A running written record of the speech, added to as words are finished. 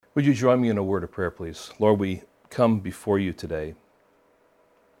Would you join me in a word of prayer, please? Lord, we come before you today.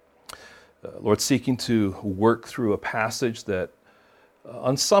 Lord, seeking to work through a passage that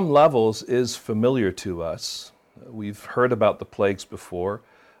on some levels is familiar to us. We've heard about the plagues before.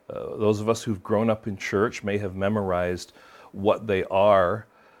 Those of us who've grown up in church may have memorized what they are,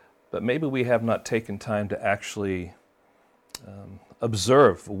 but maybe we have not taken time to actually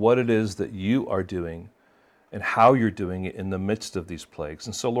observe what it is that you are doing and how you're doing it in the midst of these plagues.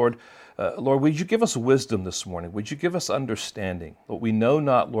 And so, Lord, would you give us wisdom this morning? Would you give us understanding? What we know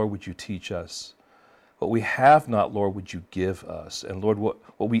not, Lord, would you teach us? What we have not, Lord, would you give us? And Lord, what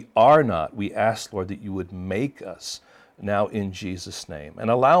we are not, we ask, Lord, that you would make us now in Jesus' name. And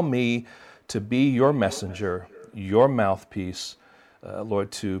allow me to be your messenger, your mouthpiece,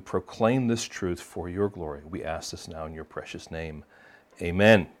 Lord, to proclaim this truth for your glory. We ask this now in your precious name.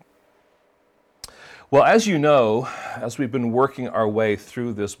 Amen. Well, as you know, as we've been working our way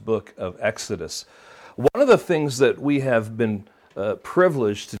through this book of Exodus, one of the things that we have been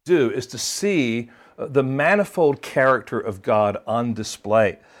privileged to do is to see the manifold character of God on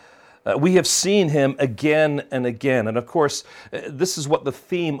display. We have seen him again and again. And of course, this is what the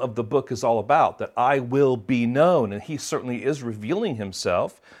theme of the book is all about, that I will be known. And he certainly is revealing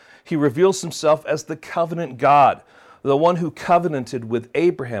himself. He reveals himself as the covenant God, the one who covenanted with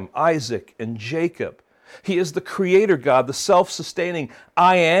Abraham, Isaac, and Jacob. He is the creator God, the self-sustaining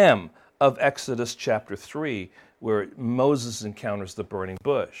I am of Exodus chapter 3, where Moses encounters the burning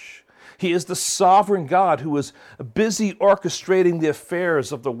bush. He is the sovereign God who is busy orchestrating the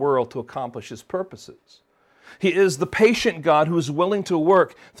affairs of the world to accomplish his purposes. He is the patient God who is willing to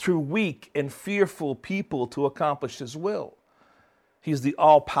work through weak and fearful people to accomplish his will. He is the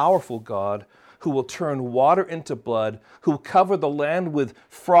all-powerful God who will turn water into blood, who will cover the land with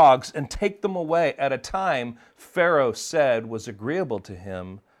frogs and take them away at a time Pharaoh said was agreeable to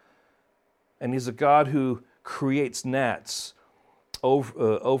him. And he's a God who creates gnats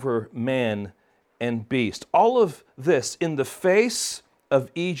over man and beast. All of this in the face of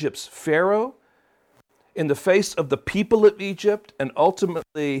Egypt's Pharaoh, in the face of the people of Egypt, and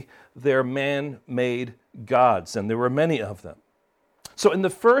ultimately their man-made gods, and there were many of them. So in the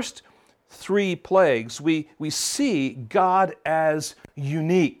first three plagues, we see God as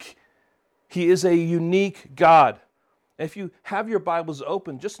unique. He is a unique God. If you have your Bibles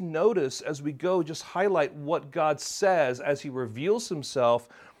open, just notice as we go, just highlight what God says as he reveals himself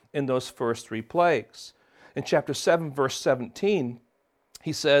in those first three plagues. In chapter 7, verse 17,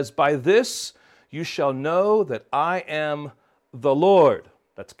 he says, "By this you shall know that I am the Lord."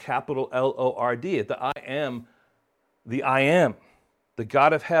 That's capital L-O-R-D. The I am, the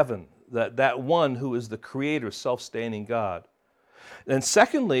God of heaven, that one who is the creator, self-sustaining God. And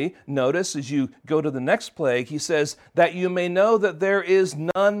secondly, notice as you go to the next plague, he says, "That you may know that there is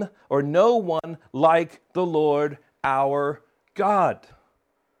none or no one like the Lord our God."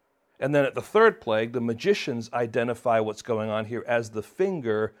 And then at the third plague, the magicians identify what's going on here as the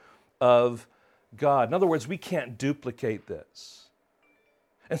finger of God. In other words, we can't duplicate this.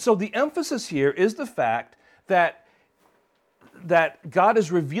 And so the emphasis here is the fact that God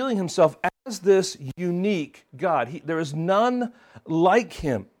is revealing himself as this unique God. There is none like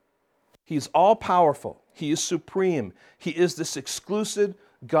him. He's all-powerful. He is supreme. He is this exclusive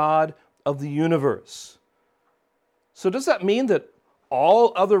God of the universe. So does that mean that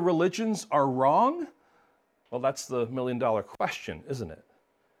all other religions are wrong? Well, that's the million-dollar question, isn't it?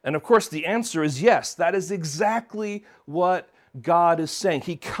 And of course, the answer is yes. That is exactly what God is saying.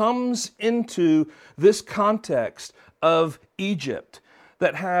 He comes into this context of Egypt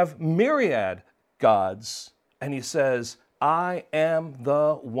that have myriad gods, and he says, I am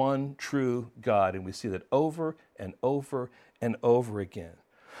the one true God. And we see that over and over and over again.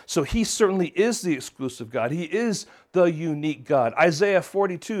 So he certainly is the exclusive God. He is the unique God. Isaiah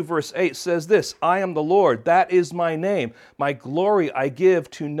 42 verse 8 says this, "I am the Lord, that is my name. My glory I give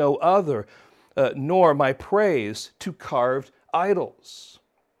to no other, nor my praise to carved idols."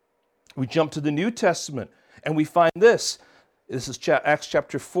 We jump to the New Testament and we find this. This is Acts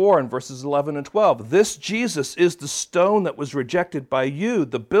chapter 4 and verses 11 and 12. "This Jesus is the stone that was rejected by you,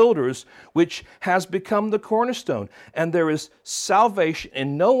 the builders, which has become the cornerstone. And there is salvation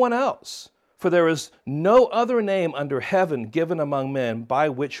in no one else, for there is no other name under heaven given among men by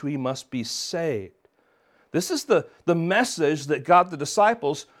which we must be saved." This is the message that got the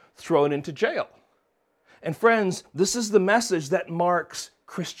disciples thrown into jail. And friends, this is the message that marks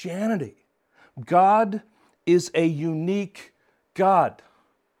Christianity. God is a unique God.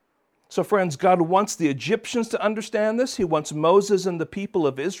 So friends, God wants the Egyptians to understand this. He wants Moses and the people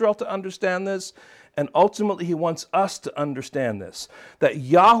of Israel to understand this. And ultimately, he wants us to understand this, that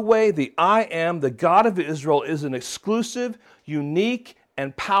Yahweh, the I Am, the God of Israel, is an exclusive, unique,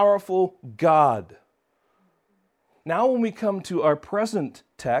 and powerful God. Now when we come to our present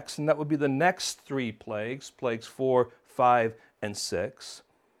text, and that would be the next three plagues, plagues 4, 5, and 6,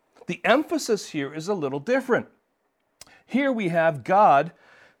 the emphasis here is a little different. Here we have God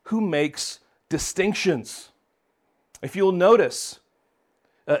who makes distinctions. If you'll notice,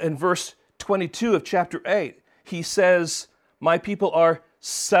 in verse 22 of chapter 8, he says, my people are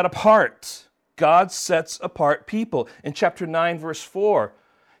set apart. God sets apart people. In chapter 9, verse 4,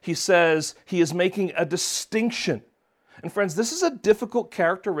 he says he is making a distinction. And friends, this is a difficult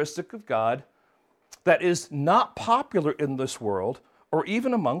characteristic of God that is not popular in this world or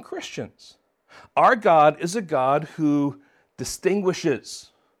even among Christians. Our God is a God who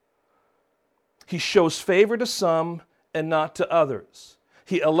distinguishes. He shows favor to some and not to others.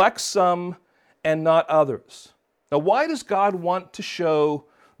 He elects some and not others. Now, why does God want to show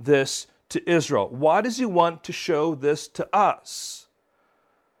this to Israel? Why does he want to show this to us?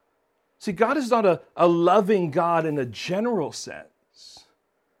 See, God is not a loving God in a general sense.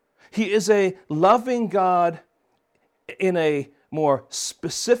 He is a loving God in a more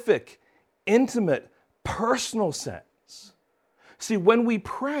specific, intimate, personal sense. See, when we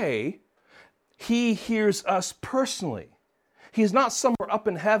pray, he hears us personally. He's not somewhere up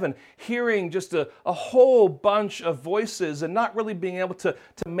in heaven hearing just a whole bunch of voices and not really being able to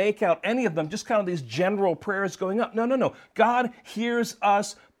make out any of them, just kind of these general prayers going up. No. God hears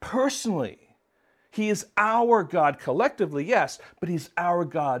us personally. He is our God collectively, yes, but he's our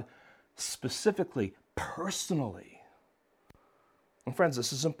God specifically, personally. And friends,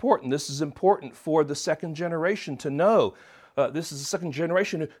 this is important. This is important for the second generation to know. This is the second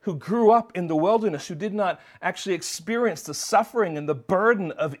generation who grew up in the wilderness, who did not actually experience the suffering and the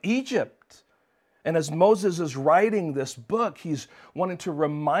burden of Egypt. And as Moses is writing this book, he's wanting to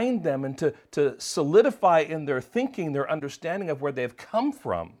remind them and to solidify in their thinking, their understanding of where they've come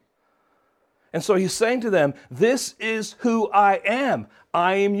from. And so he's saying to them, this is who I am.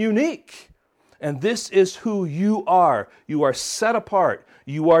 I am unique. And this is who you are. You are set apart.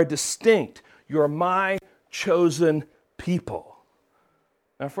 You are distinct. You are my chosen people.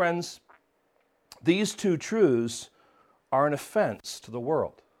 Now, friends, these two truths are an offense to the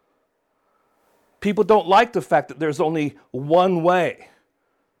world. People don't like the fact that there's only one way.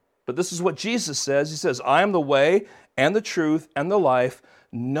 But this is what Jesus says. He says, I am the way and the truth and the life.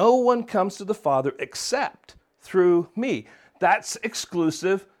 No one comes to the Father except through me. That's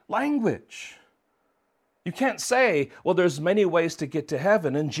exclusive language. You can't say, well, there's many ways to get to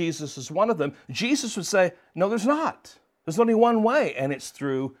heaven, and Jesus is one of them. Jesus would say, no, there's not. There's only one way, and it's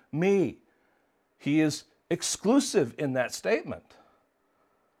through me. He is exclusive in that statement.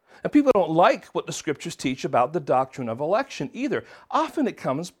 And people don't like what the scriptures teach about the doctrine of election either. Often it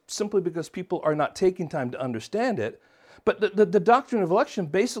comes simply because people are not taking time to understand it. But the doctrine of election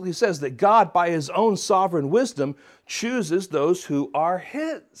basically says that God, by his own sovereign wisdom, chooses those who are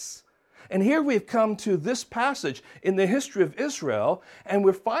his. And here we've come to this passage in the history of Israel, and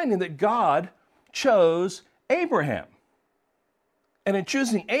we're finding that God chose Abraham. And in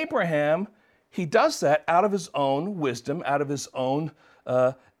choosing Abraham, he does that out of his own wisdom, out of his own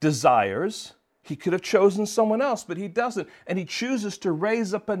desires. He could have chosen someone else, but he doesn't. And he chooses to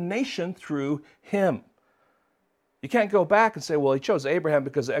raise up a nation through him. You can't go back and say, well, he chose Abraham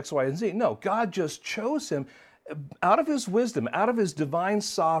because of X, Y, and Z. No, God just chose him out of his wisdom, out of his divine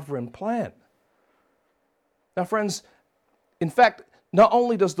sovereign plan. Now, friends, in fact, not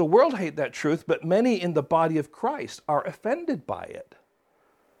only does the world hate that truth, but many in the body of Christ are offended by it.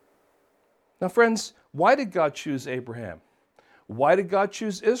 Now, friends, why did God choose Abraham? Why did God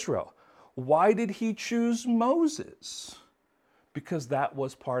choose Israel? Why did he choose Moses? Because that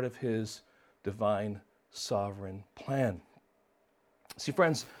was part of his divine sovereign plan. See,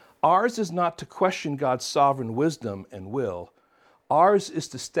 friends, ours is not to question God's sovereign wisdom and will. Ours is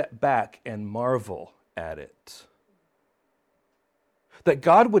to step back and marvel at it. That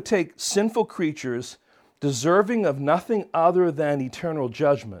God would take sinful creatures deserving of nothing other than eternal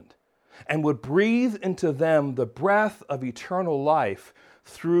judgment and would breathe into them the breath of eternal life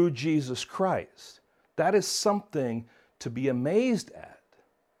through Jesus Christ. That is something to be amazed at.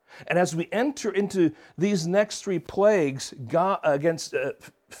 And as we enter into these next three plagues against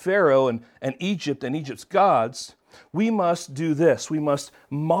Pharaoh and Egypt and Egypt's gods, we must do this. We must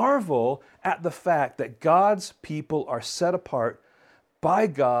marvel at the fact that God's people are set apart by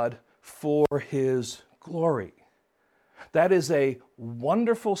God for his glory. That is a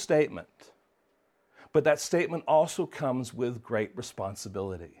wonderful statement, but that statement also comes with great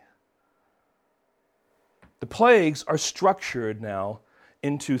responsibility. The plagues are structured now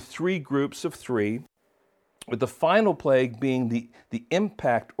into three groups of three, with the final plague being the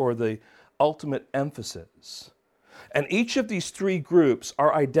impact or the ultimate emphasis. And each of these three groups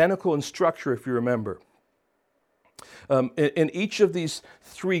are identical in structure, if you remember. In each of these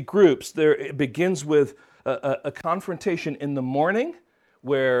three groups, it begins with a confrontation in the morning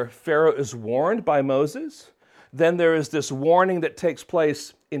where Pharaoh is warned by Moses. Then there is this warning that takes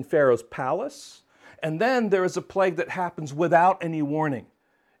place in Pharaoh's palace. And then there is a plague that happens without any warning.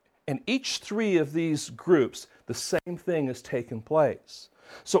 In each three of these groups, the same thing has taken place.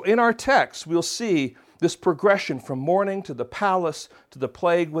 So in our text, we'll see this progression from morning to the palace to the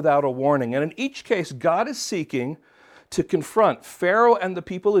plague without a warning. And in each case, God is seeking to confront Pharaoh and the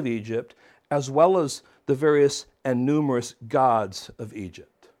people of Egypt, as well as the various and numerous gods of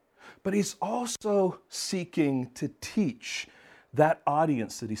Egypt. But he's also seeking to teach that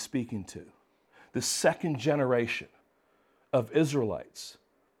audience that he's speaking to, the second generation of Israelites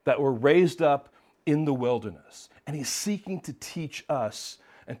that were raised up in the wilderness. And he's seeking to teach us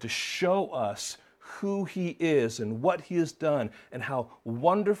and to show us who he is and what he has done and how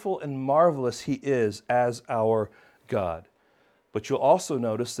wonderful and marvelous he is as our God. But you'll also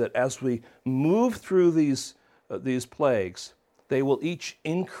notice that as we move through these plagues, they will each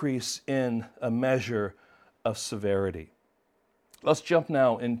increase in a measure of severity. Let's jump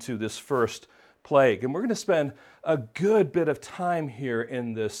now into this first plague. And we're going to spend a good bit of time here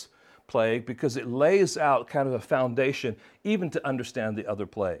in this plague because it lays out kind of a foundation even to understand the other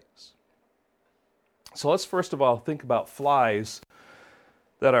plagues. So let's first of all think about flies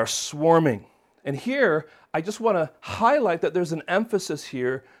that are swarming. And here, I just want to highlight that there's an emphasis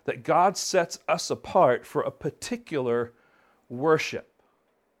here that God sets us apart for a particular worship.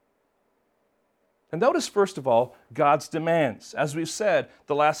 And notice, first of all, God's demands. As we've said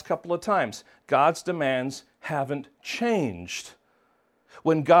the last couple of times, God's demands haven't changed.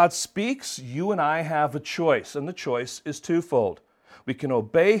 When God speaks, you and I have a choice, and the choice is twofold. We can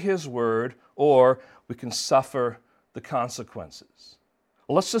obey his word, or we can suffer the consequences.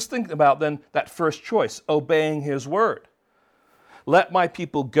 Well, let's just think about then that first choice, obeying his word. Let my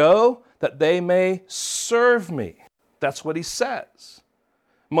people go that they may serve me. That's what he says.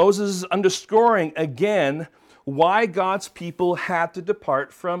 Moses is underscoring again why God's people had to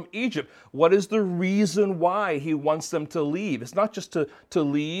depart from Egypt. What is the reason why he wants them to leave? It's not just to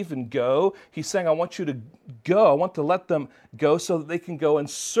leave and go. He's saying, I want you to go. I want to let them go so that they can go and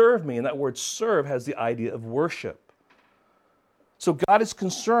serve me. And that word serve has the idea of worship. So God is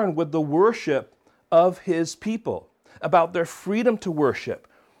concerned with the worship of his people, about their freedom to worship,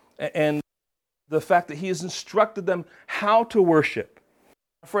 and the fact that he has instructed them how to worship.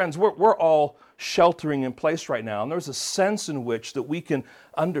 Friends, we're all sheltering in place right now, and there's a sense in which that we can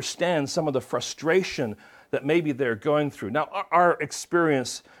understand some of the frustration that maybe they're going through. Now, our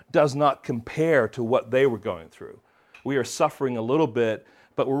experience does not compare to what they were going through. We are suffering a little bit,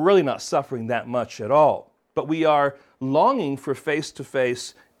 but we're really not suffering that much at all. But we are longing for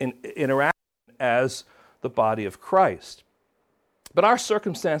face-to-face interaction as the body of Christ. But our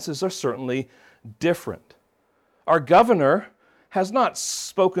circumstances are certainly different. Our governor has not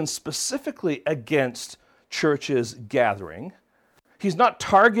spoken specifically against churches gathering. He's not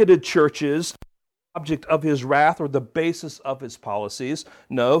targeted churches, object of his wrath or the basis of his policies.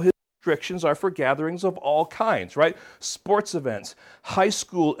 No, his restrictions are for gatherings of all kinds, right? Sports events, high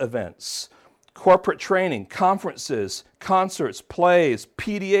school events, corporate training, conferences, concerts, plays,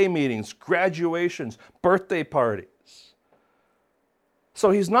 PDA meetings, graduations, birthday parties.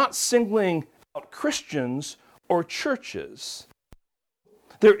 So he's not singling out Christians or churches.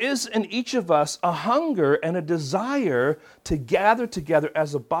 There is in each of us a hunger and a desire to gather together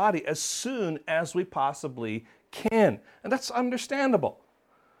as a body as soon as we possibly can. And that's understandable.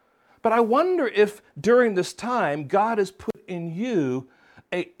 But I wonder if during this time God has put in you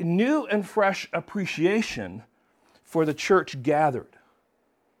a new and fresh appreciation for the church gathered.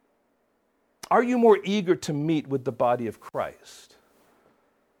 Are you more eager to meet with the body of Christ?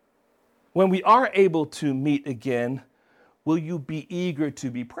 When we are able to meet again, will you be eager to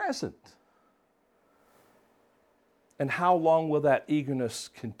be present? And how long will that eagerness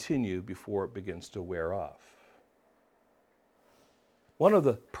continue before it begins to wear off? One of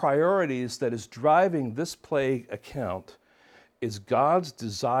the priorities that is driving this plague account is God's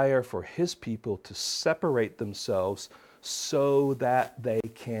desire for his people to separate themselves so that they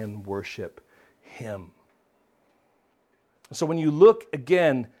can worship him. So when you look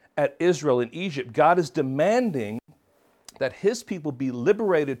again at Israel and Egypt, God is demanding that his people be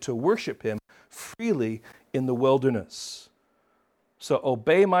liberated to worship him freely in the wilderness. So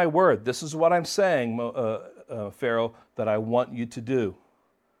obey my word. This is what I'm saying, Pharaoh, that I want you to do.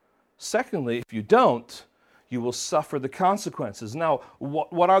 Secondly, if you don't, you will suffer the consequences. Now,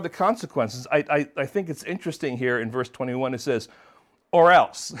 what are the consequences? I think it's interesting here in verse 21. It says, or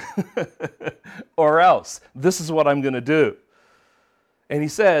else. Or else. This is what I'm going to do. And he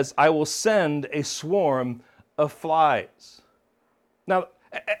says, I will send a swarm of flies. Now,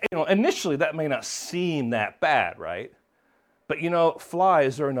 initially that may not seem that bad, right? But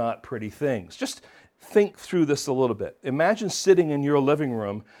flies are not pretty things. Just think through this a little bit. Imagine sitting in your living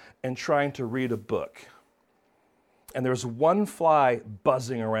room and trying to read a book. And there's one fly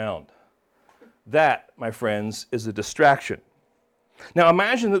buzzing around. That, my friends, is a distraction. Now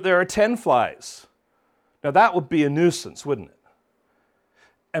imagine that there are 10 flies. Now that would be a nuisance, wouldn't it?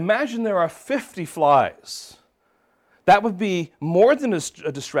 Imagine there are 50 flies. That would be more than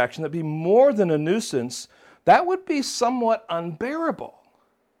a distraction. That would be more than a nuisance. That would be somewhat unbearable.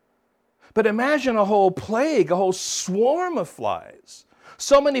 But imagine a whole plague, a whole swarm of flies.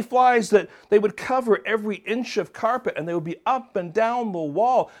 So many flies that they would cover every inch of carpet, and they would be up and down the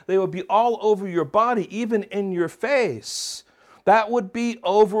wall. They would be all over your body, even in your face. That would be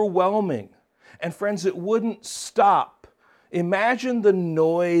overwhelming. And friends, it wouldn't stop. Imagine the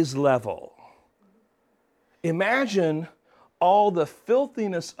noise level. Imagine all the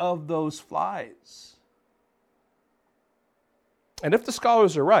filthiness of those flies. And if the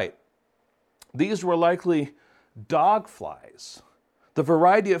scholars are right, these were likely dog flies, the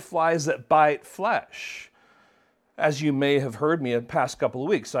variety of flies that bite flesh. As you may have heard me in the past couple of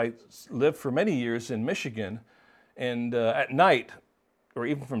weeks, I lived for many years in Michigan, and at night, or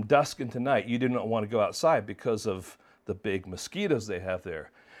even from dusk into night, you didn't want to go outside because of the big mosquitoes they have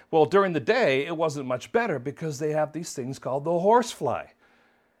there. Well, during the day, it wasn't much better because they have these things called the horsefly.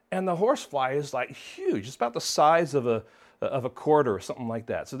 And the horsefly is like huge. It's about the size of a quarter or something like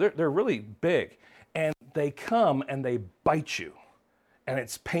that. So they're really big. And they come and they bite you. And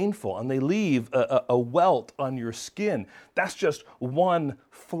it's painful. And they leave a welt on your skin. That's just one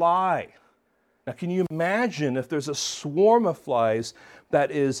fly. Now, can you imagine if there's a swarm of flies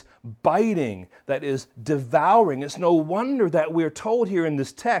that is biting, that is devouring? It's no wonder that we're told here in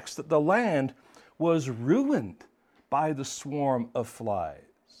this text that the land was ruined by the swarm of flies.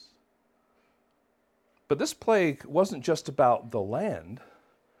 But this plague wasn't just about the land.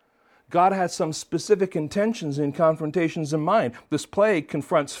 God had some specific intentions and confrontations in mind. This plague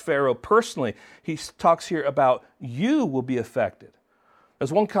confronts Pharaoh personally. He talks here about you will be affected.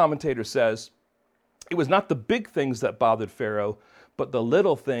 As one commentator says, it was not the big things that bothered Pharaoh, but the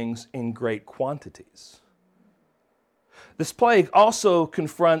little things in great quantities. This plague also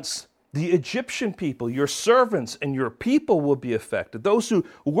confronts the Egyptian people. Your servants and your people will be affected. Those who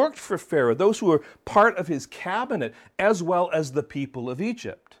worked for Pharaoh, those who were part of his cabinet, as well as the people of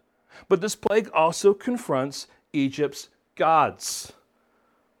Egypt. But this plague also confronts Egypt's gods.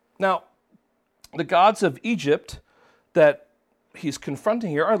 Now, the gods of Egypt that he's confronting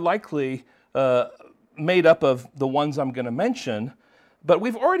here are likely made up of the ones I'm going to mention, but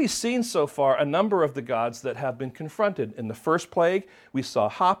we've already seen so far a number of the gods that have been confronted. In the first plague, we saw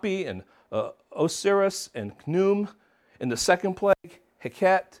Hapi and Osiris and Khnum. In the second plague,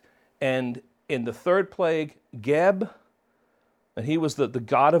 Heket. And in the third plague, Geb. And he was the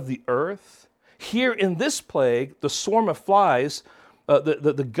god of the earth. Here in this plague, the swarm of flies,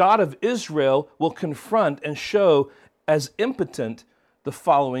 the God of Israel will confront and show as impotent the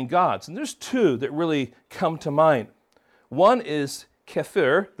following gods. And there's two that really come to mind. One is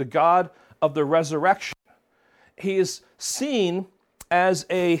Kefir, the god of the resurrection. He is seen as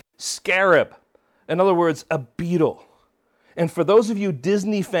a scarab, in other words, a beetle. And for those of you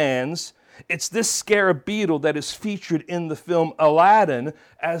Disney fans, it's this scarab beetle that is featured in the film Aladdin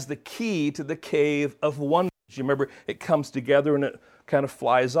as the key to the Cave of Wonders. You remember, it comes together and it kind of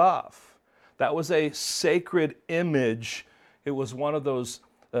flies off. That was a sacred image. It was one of those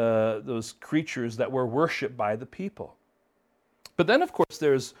creatures that were worshipped by the people. But then, of course,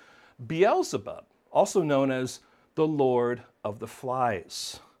 there's Beelzebub, also known as the Lord of the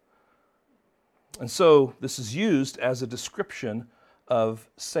Flies. And so this is used as a description of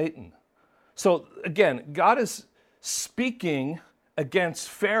Satan. So again, God is speaking against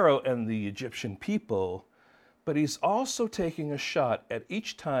Pharaoh and the Egyptian people, but he's also taking a shot at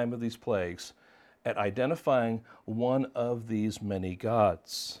each time of these plagues at identifying one of these many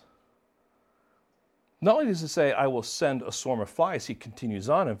gods. Not only does he say, I will send a swarm of flies, he continues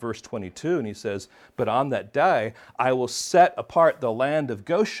on in verse 22, and he says, but on that day I will set apart the land of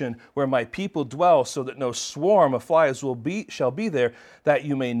Goshen, where my people dwell, so that no swarm of flies shall be there, that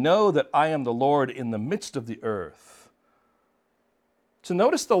you may know that I am the Lord in the midst of the earth. So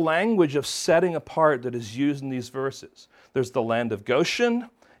notice the language of setting apart that is used in these verses. There's the land of Goshen,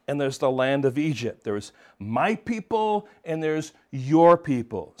 and there's the land of Egypt. There's my people, and there's your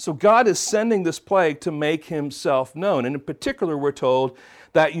people. So God is sending this plague to make himself known. And in particular, we're told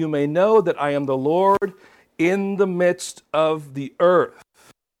that you may know that I am the Lord in the midst of the earth.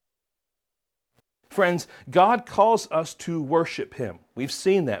 Friends, God calls us to worship him. We've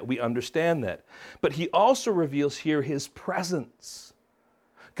seen that. We understand that. But he also reveals here his presence.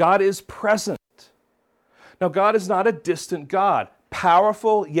 God is present. Now, God is not a distant God.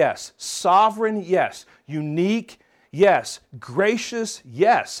 Powerful, yes. Sovereign, yes. Unique, yes. Gracious,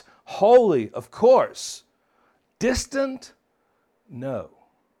 yes. Holy, of course. Distant, no.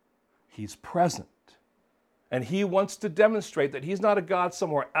 He's present. And he wants to demonstrate that he's not a God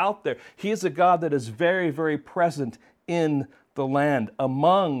somewhere out there. He is a God that is very, very present in the land,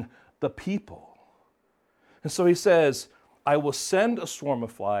 among the people. And so he says, I will send a swarm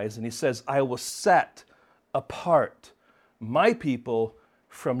of flies, and he says, I will set apart my people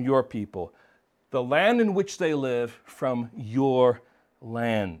from your people, the land in which they live from your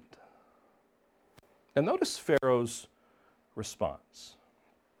land. And notice Pharaoh's response.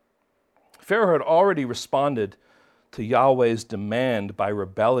 Pharaoh had already responded to Yahweh's demand by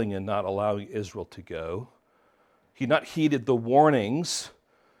rebelling and not allowing Israel to go. He not heeded the warnings,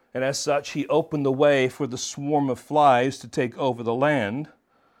 and as such, he opened the way for the swarm of flies to take over the land.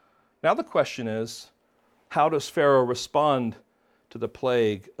 Now the question is, how does Pharaoh respond to the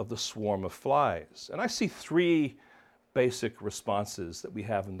plague of the swarm of flies? And I see three basic responses that we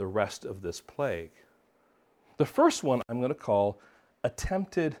have in the rest of this plague. The first one I'm going to call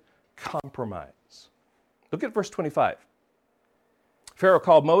attempted compromise. Look at verse 25. Pharaoh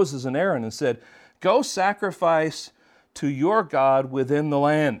called Moses and Aaron and said, go sacrifice to your God within the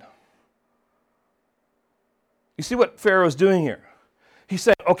land. You see what Pharaoh's doing here? He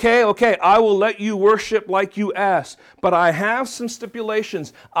said, okay, I will let you worship like you asked, but I have some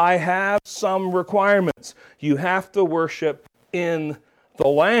stipulations. I have some requirements. You have to worship in the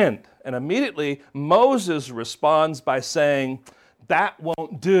land. And immediately Moses responds by saying, that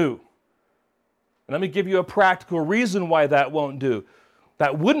won't do. And let me give you a practical reason why that won't do.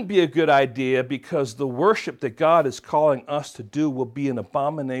 That wouldn't be a good idea because the worship that God is calling us to do will be an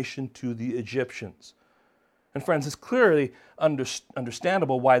abomination to the Egyptians. And friends, it's clearly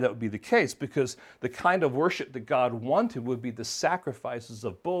understandable why that would be the case, because the kind of worship that God wanted would be the sacrifices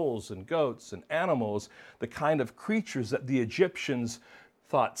of bulls and goats and animals, the kind of creatures that the Egyptians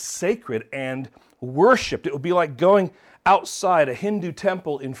thought sacred and worshipped. It would be like going outside a Hindu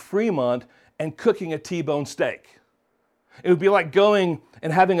temple in Fremont and cooking a T-bone steak. It would be like going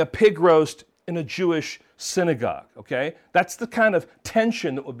and having a pig roast in a Jewish synagogue, okay? That's the kind of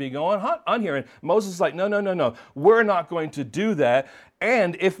tension that would be going on here. And Moses is like, no, we're not going to do that.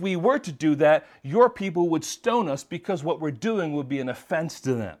 And if we were to do that, your people would stone us because what we're doing would be an offense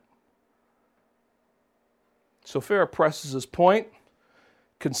to them. So Pharaoh presses his point,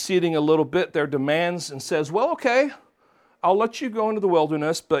 conceding a little bit their demands, and says, well, okay, I'll let you go into the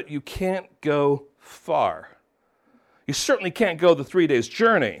wilderness, but you can't go far. You certainly can't go the 3 days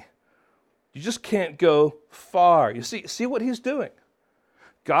journey. You just can't go far. You see what he's doing?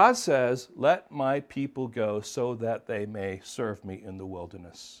 God says, let my people go so that they may serve me in the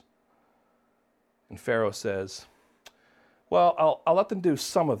wilderness. And Pharaoh says, well, I'll let them do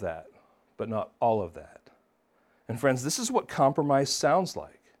some of that, but not all of that. And friends, this is what compromise sounds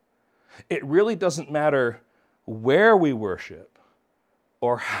like. It really doesn't matter where we worship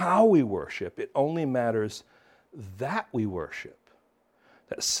or how we worship. It only matters that we worship.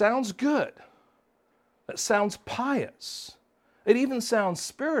 That sounds good. That sounds pious. It even sounds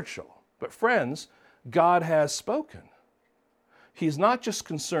spiritual. But friends, God has spoken. He's not just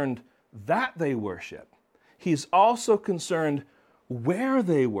concerned that they worship. He's also concerned where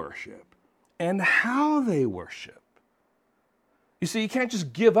they worship and how they worship. You see, you can't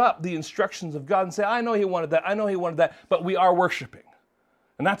just give up the instructions of God and say, I know he wanted that, but we are worshiping.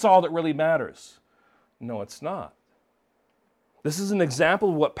 And that's all that really matters. No, it's not. This is an example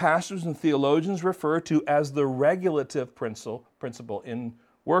of what pastors and theologians refer to as the regulative principle in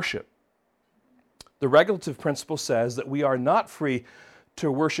worship. The regulative principle says that we are not free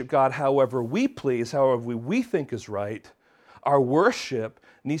to worship God however we please, however we think is right. Our worship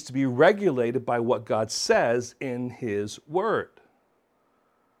needs to be regulated by what God says in His Word.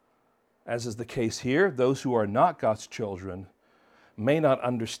 As is the case here, those who are not God's children may not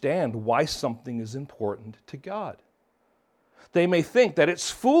understand why something is important to God. They may think that it's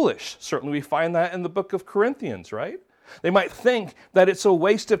foolish. Certainly we find that in the book of Corinthians, right? They might think that it's a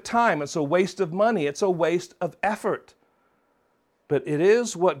waste of time, it's a waste of money, it's a waste of effort. but it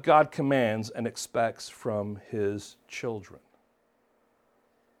is what God commands and expects from his children.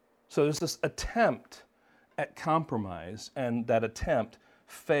 So there's this attempt at compromise, and that attempt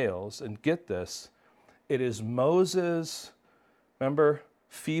fails. And get this, it is Moses, remember,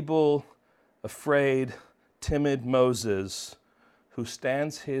 feeble, afraid, timid Moses, who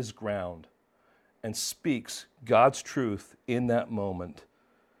stands his ground and speaks God's truth in that moment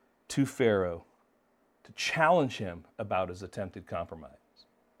to Pharaoh to challenge him about his attempted compromise.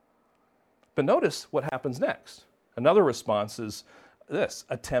 But notice what happens next. Another response is this: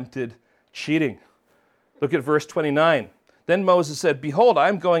 attempted cheating. Look at verse 29. Then Moses said, "Behold, I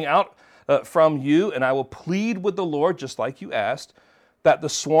am going out from you, and I will plead with the Lord, just like you asked, that the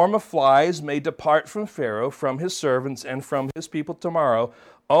swarm of flies may depart from Pharaoh, from his servants, and from his people tomorrow.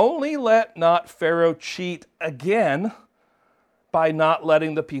 Only let not Pharaoh cheat again by not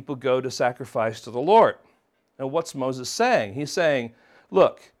letting the people go to sacrifice to the Lord." Now, what's Moses saying? He's saying,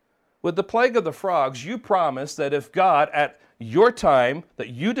 look, with the plague of the frogs, you promised that if God, at your time that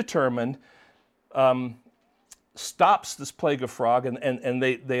you determined, stops this plague of frog and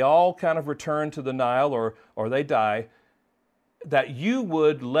they all kind of return to the Nile or they die, that you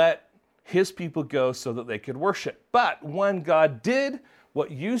would let his people go so that they could worship. But when God did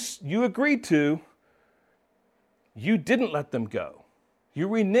what you agreed to, you didn't let them go. You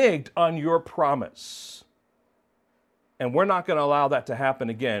reneged on your promise. And we're not going to allow that to happen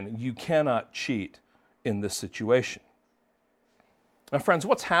again. You cannot cheat in this situation. Now, friends,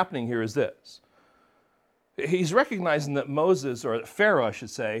 what's happening here is this. He's recognizing that Moses, or Pharaoh, I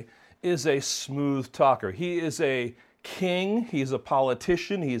should say, is a smooth talker. He is a king. He's a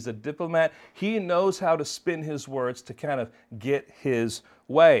politician. He's a diplomat. He knows how to spin his words to kind of get his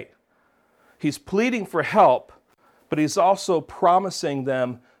way. He's pleading for help, but he's also promising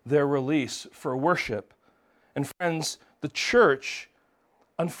them their release for worship. And friends, the church,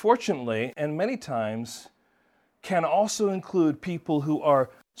 unfortunately, and many times, can also include people who are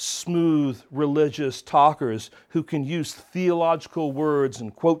smooth religious talkers who can use theological words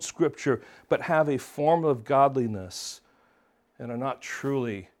and quote scripture, but have a form of godliness and are not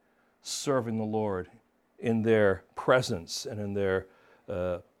truly serving the Lord in their presence and in their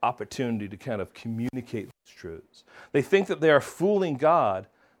opportunity to kind of communicate these truths. They think that they are fooling God,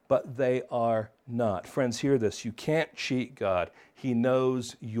 but they are not. Friends, hear this. You can't cheat God. He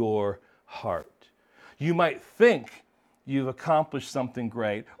knows your heart. You might think you've accomplished something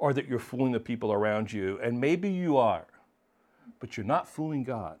great or that you're fooling the people around you, and maybe you are, but you're not fooling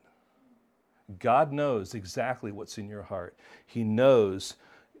God. God knows exactly what's in your heart. He knows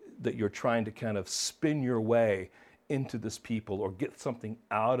that you're trying to kind of spin your way into this people or get something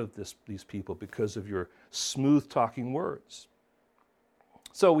out of these people because of your smooth-talking words.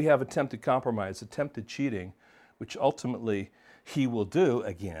 So we have attempted compromise, attempted cheating, which ultimately he will do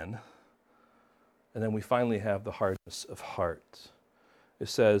again. And then we finally have the hardness of heart. It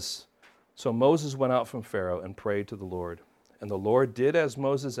says, "So Moses went out from Pharaoh and prayed to the Lord. And the Lord did as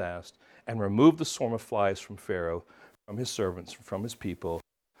Moses asked and removed the swarm of flies from Pharaoh, from his servants, from his people.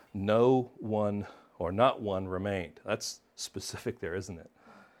 No one, or not one, remained." That's specific there, isn't it?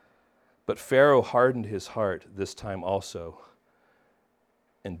 But Pharaoh hardened his heart this time also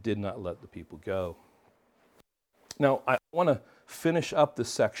and did not let the people go. Now, I want to finish up this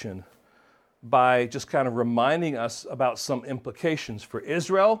section by just kind of reminding us about some implications for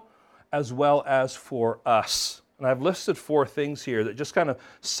Israel as well as for us. And I've listed 4 things here that just kind of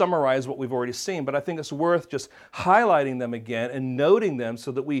summarize what we've already seen, but I think it's worth just highlighting them again and noting them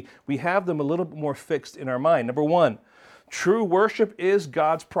so that we have them a little bit more fixed in our mind. Number 1, true worship is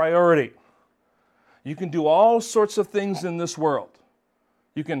God's priority. You can do all sorts of things in this world.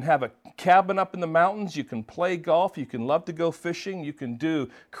 You can have a cabin up in the mountains. You can play golf. You can love to go fishing. You can do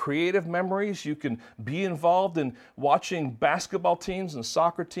creative memories. You can be involved in watching basketball teams and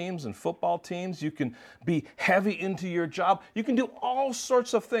soccer teams and football teams. You can be heavy into your job. You can do all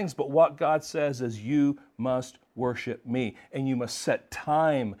sorts of things. But what God says is you must worship me. And you must set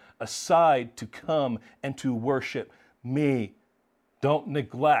time aside to come and to worship me. Don't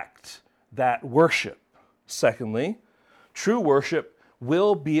neglect that worship. Secondly, true worship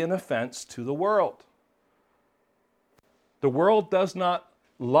will be an offense to the world. The world does not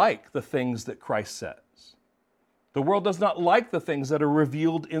like the things that Christ says. The world does not like the things that are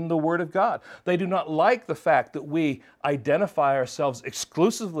revealed in the Word of God. They do not like the fact that we identify ourselves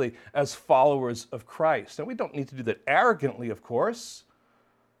exclusively as followers of Christ. And we don't need to do that arrogantly, of course.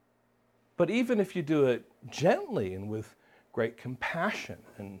 But even if you do it gently and with great compassion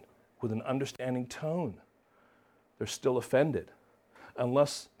and with an understanding tone, they're still offended,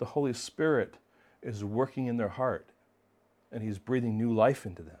 unless the Holy Spirit is working in their heart and he's breathing new life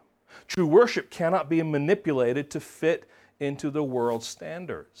into them. True worship cannot be manipulated to fit into the world's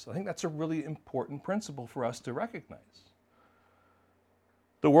standards. I think that's a really important principle for us to recognize.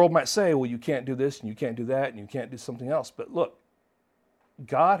 The world might say, well, you can't do this, and you can't do that, and you can't do something else. But look,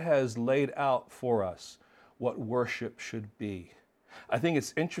 God has laid out for us what worship should be. I think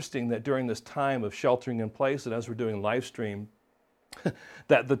it's interesting that during this time of sheltering in place, and as we're doing live stream,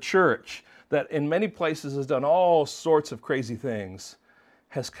 that the church, that in many places has done all sorts of crazy things,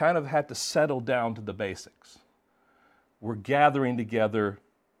 has kind of had to settle down to the basics. We're gathering together,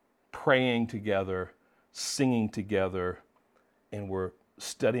 praying together, singing together, and we're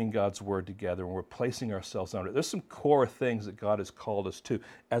studying God's Word together, and we're placing ourselves under it. There's some core things that God has called us to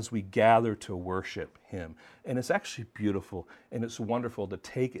as we gather to worship Him. And it's actually beautiful, and it's wonderful to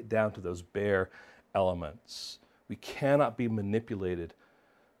take it down to those bare elements. We cannot be manipulated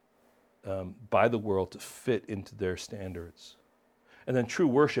by the world to fit into their standards. And then true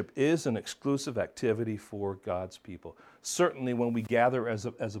worship is an exclusive activity for God's people. Certainly when we gather as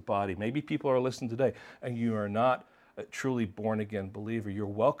a body, maybe people are listening today and you are not a truly born-again believer. You're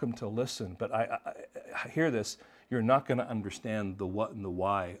welcome to listen, but I hear this, you're not going to understand the what and the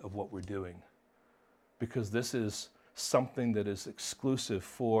why of what we're doing, because this is something that is exclusive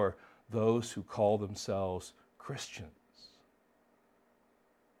for those who call themselves Christians.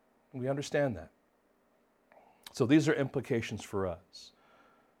 We understand that. So these are implications for us.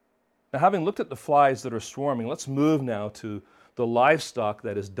 Now, having looked at the flies that are swarming, let's move now to the livestock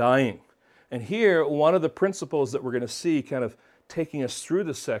that is dying. And here, one of the principles that we're going to see kind of taking us through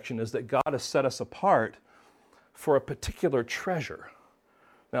this section is that God has set us apart for a particular treasure.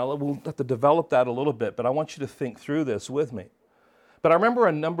 Now, we'll have to develop that a little bit, but I want you to think through this with me. But I remember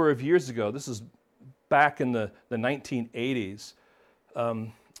a number of years ago, this is back in the 1980s,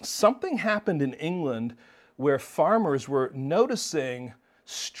 something happened in England where farmers were noticing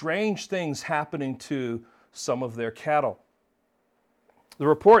strange things happening to some of their cattle. The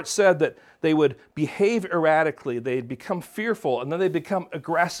report said that they would behave erratically, they'd become fearful, and then they'd become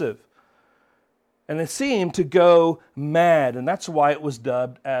aggressive. And it seemed to go mad, and that's why it was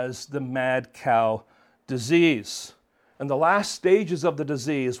dubbed as the mad cow disease. And the last stages of the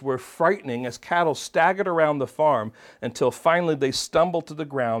disease were frightening as cattle staggered around the farm until finally they stumbled to the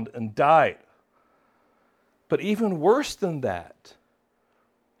ground and died. But even worse than that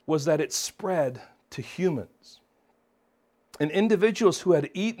was that it spread to humans. And individuals who had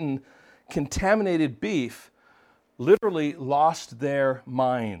eaten contaminated beef literally lost their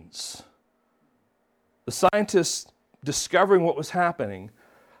minds. The scientists, discovering what was happening,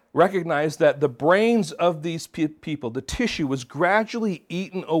 recognized that the brains of these people, the tissue, was gradually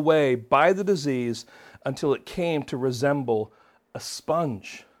eaten away by the disease until it came to resemble a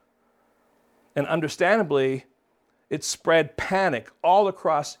sponge. And understandably, it spread panic all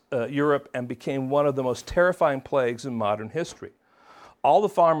across Europe and became one of the most terrifying plagues in modern history. All the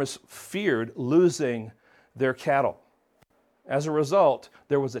farmers feared losing their cattle. As a result,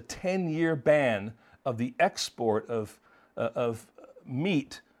 there was a 10-year ban of the export of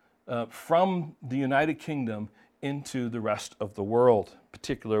meat from the United Kingdom into the rest of the world,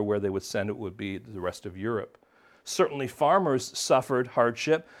 particularly where they would send it would be the rest of Europe. Certainly farmers suffered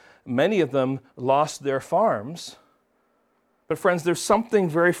hardship. Many of them lost their farms. But friends, there's something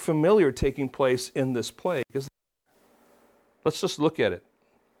very familiar taking place in this plague. Let's just look at it.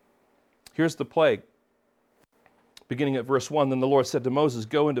 Here's the plague. Beginning at verse 1, then the Lord said to Moses,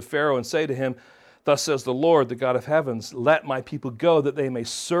 go into Pharaoh and say to him, thus says the Lord, the God of heavens, let my people go that they may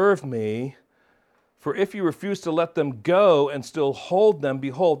serve me. For if you refuse to let them go and still hold them,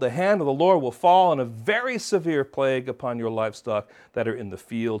 behold, the hand of the Lord will fall in a very severe plague upon your livestock that are in the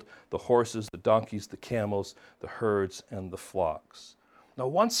field, the horses, the donkeys, the camels, the herds, and the flocks. Now,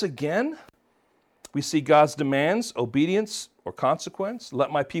 once again, we see God's demands, obedience or consequence. Let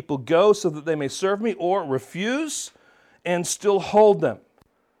my people go so that they may serve me, or refuse and still hold them.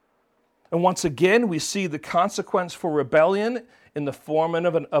 And once again, we see the consequence for rebellion in the form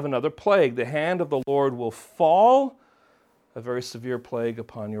of another plague. The hand of the Lord will fall, a very severe plague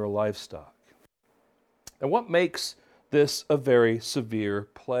upon your livestock. And what makes this a very severe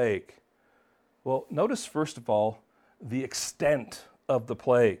plague? Well, notice first of all the extent of the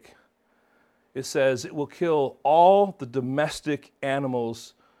plague. It says it will kill all the domestic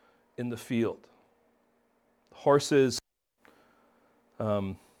animals in the field. Horses,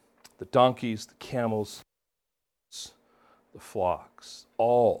 the donkeys, the camels, the flocks,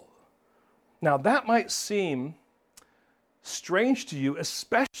 all. Now that might seem strange to you,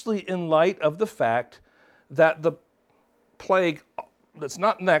 especially in light of the fact that the plague that's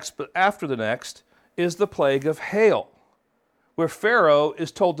not next, but after the next, is the plague of hail. where Pharaoh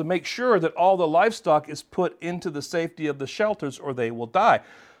is told to make sure that all the livestock is put into the safety of the shelters or they will die.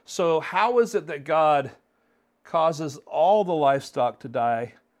 So how is it that God causes all the livestock to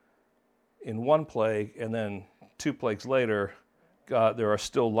die in one plague, and then 2 plagues later, there are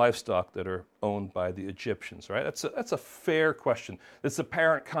still livestock that are owned by the Egyptians, right? That's a fair question. This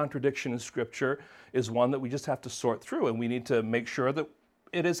apparent contradiction in Scripture is one that we just have to sort through, and we need to make sure that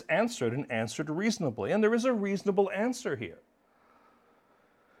it is answered and answered reasonably. And there is a reasonable answer here.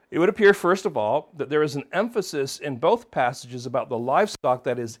 It would appear, first of all, that there is an emphasis in both passages about the livestock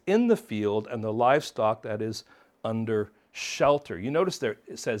that is in the field and the livestock that is under shelter. You notice there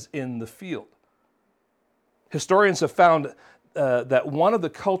it says in the field. Historians have found that one of the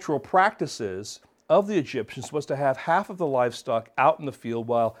cultural practices of the Egyptians was to have half of the livestock out in the field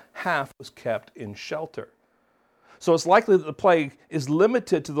while half was kept in shelter. So it's likely that the plague is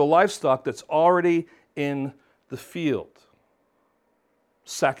limited to the livestock that's already in the field.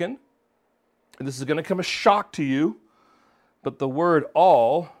 Second, and this is going to come as a shock to you, but the word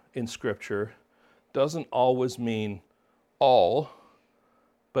all in Scripture doesn't always mean all,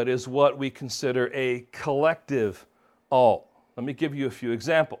 but is what we consider a collective all. Let me give you a few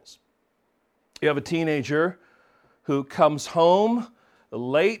examples. You have a teenager who comes home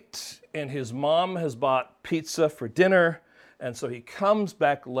late and his mom has bought pizza for dinner, and so he comes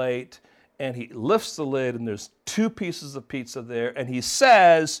back late and he lifts the lid and there's 2 pieces of pizza there, and he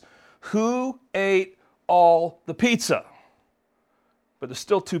says, "Who ate all the pizza?" But there's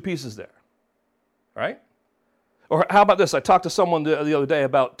still 2 pieces there, right? Or how about this? I talked to someone the other day,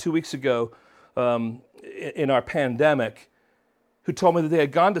 about 2 weeks ago, in our pandemic, who told me that they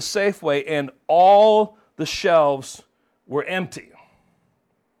had gone to Safeway and all the shelves were empty.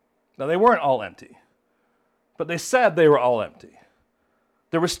 Now, they weren't all empty, but they said they were all empty.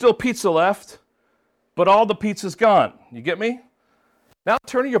 There was still pizza left, but all the pizza's gone. You get me? Now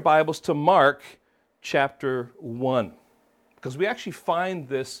turn your Bibles to Mark chapter 1, because we actually find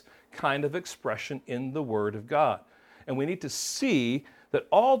this kind of expression in the Word of God. And we need to see that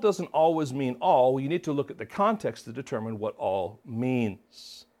all doesn't always mean all. You need to look at the context to determine what all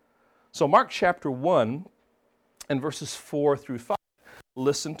means. So Mark chapter 1 and verses 4 through 5,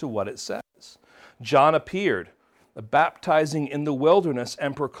 listen to what it says. John appeared, baptizing in the wilderness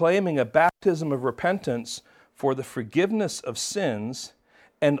and proclaiming a baptism of repentance for the forgiveness of sins,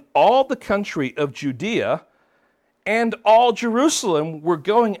 and all the country of Judea and all Jerusalem were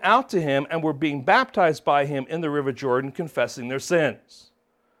going out to him and were being baptized by him in the river Jordan, confessing their sins.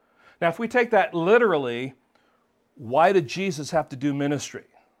 Now, if we take that literally, why did Jesus have to do ministry?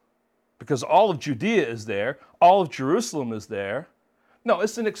 Because all of Judea is there, all of Jerusalem is there. No,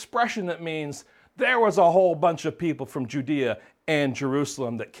 it's an expression that means there was a whole bunch of people from Judea and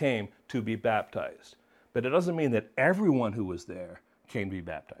Jerusalem that came to be baptized. But it doesn't mean that everyone who was there came to be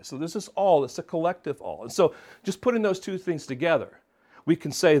baptized. So this is all, it's a collective all. And so just putting those 2 things together, we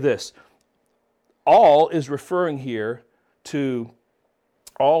can say this. All is referring here to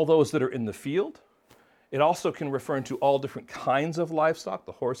all those that are in the field. It also can refer to all different kinds of livestock,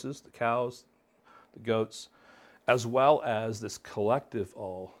 the horses, the cows, the goats, as well as this collective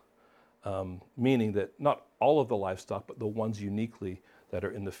all, meaning that not all of the livestock, but the ones uniquely that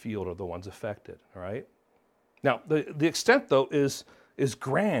are in the field are the ones affected, all right? Now, the extent, though, is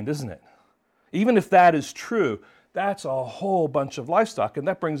grand, isn't it? Even if that is true, that's a whole bunch of livestock. And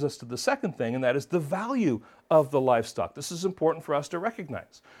that brings us to the second thing, and that is the value of the livestock. This is important for us to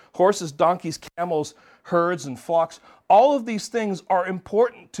recognize. Horses, donkeys, camels, herds, and flocks, all of these things are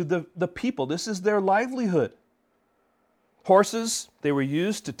important to the people. This is their livelihood. Horses, they were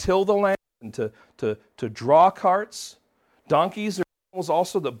used to till the land and to draw carts. Donkeys are animals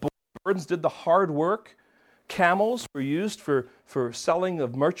also that bore burdens, did the hard work. Camels were used for selling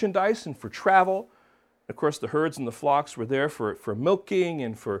of merchandise and for travel. Of course, the herds and the flocks were there for milking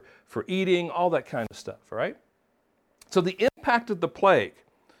and for eating, all that kind of stuff, all right? So the impact of the plague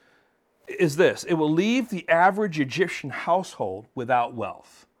is this. It will leave the average Egyptian household without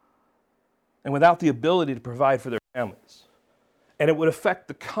wealth and without the ability to provide for their families. And it would affect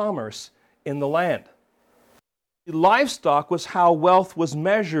the commerce in the land. Livestock was how wealth was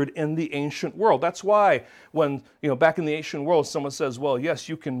measured in the ancient world. That's why when, back in the ancient world, someone says, well, yes,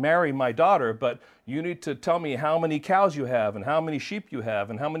 you can marry my daughter, but you need to tell me how many cows you have and how many sheep you have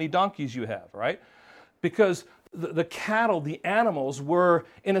and how many donkeys you have, right? Because the cattle, the animals were,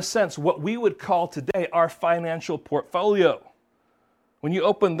 in a sense, what we would call today our financial portfolio. When you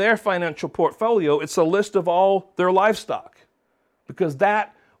open their financial portfolio, it's a list of all their livestock, because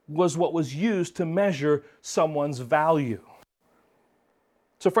that was what was used to measure someone's value.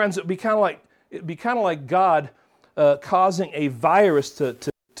 So friends, it'd be kind of like God causing a virus to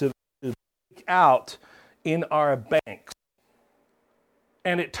leak out in our banks.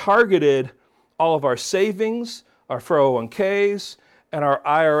 And it targeted all of our savings, our 401ks, and our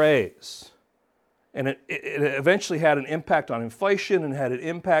IRAs. And it eventually had an impact on inflation and had an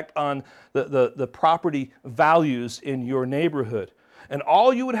impact on the property values in your neighborhood. And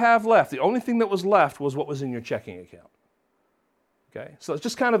all you would have left, the only thing that was left, was what was in your checking account. Okay? So it's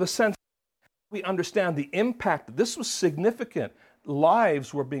just kind of a sense we understand the impact that this was significant.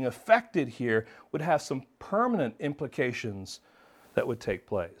 Lives were being affected here, would have some permanent implications that would take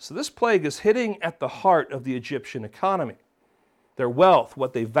place. So this plague is hitting at the heart of the Egyptian economy, their wealth,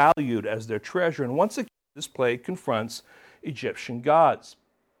 what they valued as their treasure. And once again, this plague confronts Egyptian gods.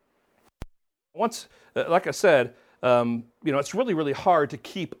 Once, like I said, it's really, really hard to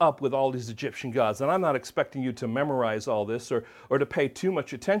keep up with all these Egyptian gods. And I'm not expecting you to memorize all this or to pay too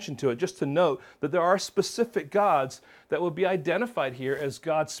much attention to it, just to note that there are specific gods that will be identified here as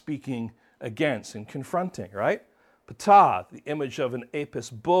God speaking against and confronting, right? Ptah, the image of an Apis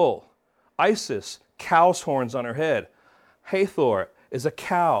bull. Isis, cow's horns on her head. Hathor is a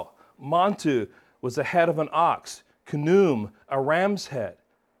cow. Montu was the head of an ox. Khnum, a ram's head.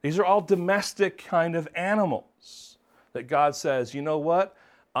 These are all domestic kind of animals that God says, you know what?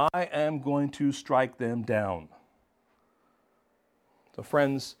 I am going to strike them down. So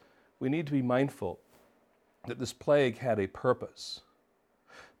friends, we need to be mindful that this plague had a purpose.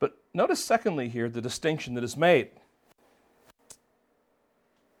 But notice secondly here the distinction that is made.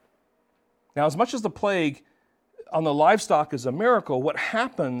 Now, as much as the plague on the livestock is a miracle, what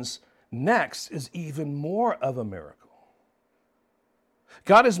happens next is even more of a miracle.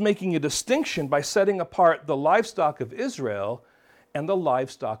 God is making a distinction by setting apart the livestock of Israel and the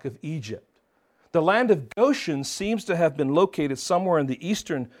livestock of Egypt. The land of Goshen seems to have been located somewhere in the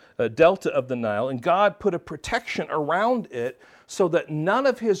eastern delta of the Nile, and God put a protection around it so that none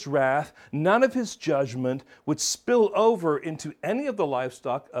of his wrath, none of his judgment would spill over into any of the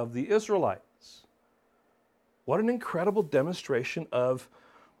livestock of the Israelites. What an incredible demonstration of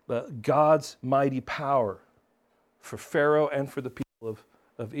God's mighty power for Pharaoh and for the people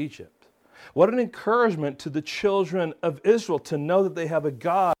of Egypt. What an encouragement to the children of Israel to know that they have a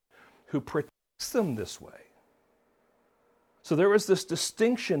God who protects them this way. So there is this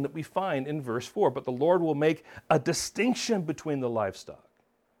distinction that we find in verse 4, but the Lord will make a distinction between the livestock.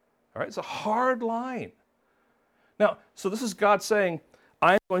 All right, it's a hard line. Now, so this is God saying,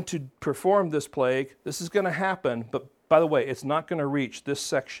 I'm going to perform this plague. This is going to happen, but by the way, it's not going to reach this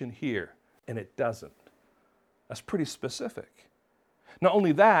section here, and it doesn't. That's pretty specific. Not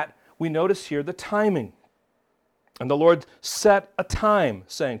only that, we notice here the timing. And the Lord set a time,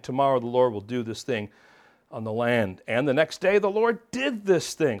 saying, tomorrow the Lord will do this thing on the land. And the next day the Lord did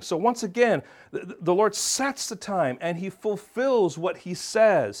this thing. So once again, the Lord sets the time and he fulfills what he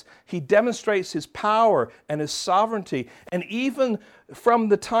says. He demonstrates his power and his sovereignty. And even from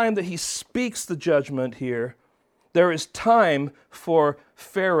the time that he speaks the judgment here, there is time for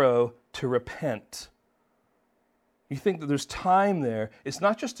Pharaoh to repent. You think that there's time there. It's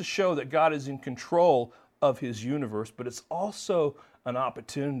not just to show that God is in control of his universe, but it's also an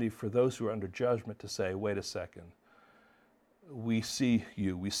opportunity for those who are under judgment to say, wait a second, we see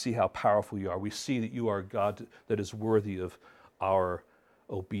you, we see how powerful you are, we see that you are a God that is worthy of our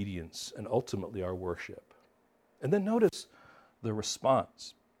obedience and ultimately our worship. And then notice the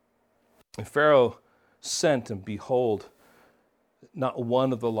response. And Pharaoh sent, and behold, not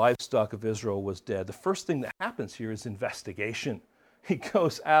one of the livestock of Israel was dead. The first thing that happens here is investigation. He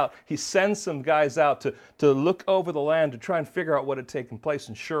goes out, he sends some guys out to look over the land to try and figure out what had taken place.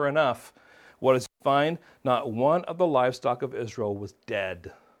 And sure enough, what does he find? Not one of the livestock of Israel was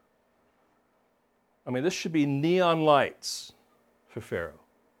dead. I mean, this should be neon lights for Pharaoh.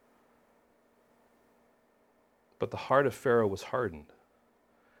 But the heart of Pharaoh was hardened,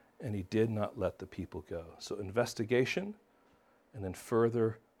 and he did not let the people go. So investigation, and then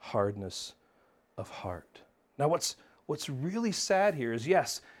further hardness of heart. Now what's really sad here is,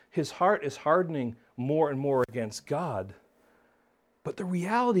 yes, his heart is hardening more and more against God, but the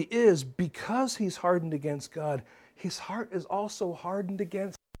reality is, because he's hardened against God, his heart is also hardened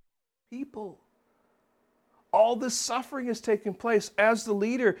against people. All this suffering is taking place. As the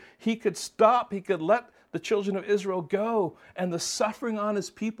leader, he could stop, he could let the children of Israel go, and the suffering on his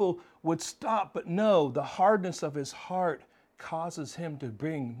people would stop. But no, the hardness of his heart causes him to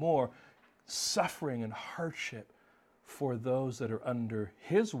bring more suffering and hardship for those that are under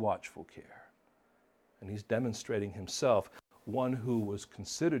his watchful care. And he's demonstrating himself, one who was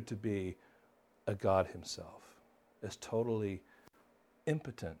considered to be a God himself, as totally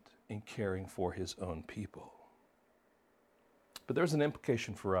impotent in caring for his own people. But there's an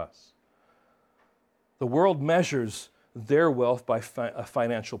implication for us. The world measures their wealth by a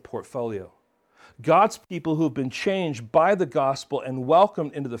financial portfolio. God's people who have been changed by the gospel and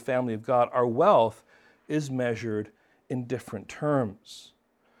welcomed into the family of God, our wealth is measured in different terms.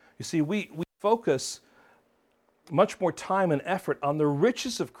 You see, we focus much more time and effort on the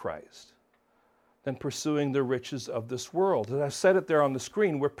riches of Christ than pursuing the riches of this world. As I've said it there on the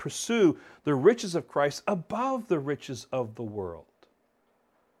screen, we pursue the riches of Christ above the riches of the world.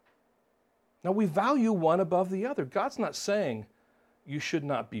 Now, we value one above the other. God's not saying you should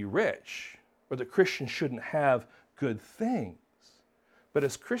not be rich or that Christians shouldn't have good things. But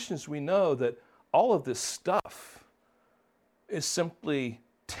as Christians, we know that all of this stuff is simply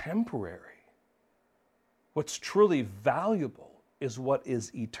temporary. What's truly valuable is what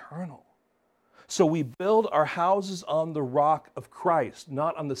is eternal. So we build our houses on the rock of Christ,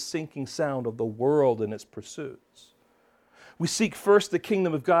 not on the sinking sound of the world and its pursuits. We seek first the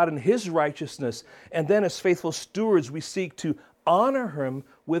kingdom of God and His righteousness, and then as faithful stewards, we seek to honor Him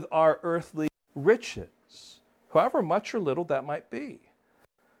with our earthly riches, however much or little that might be.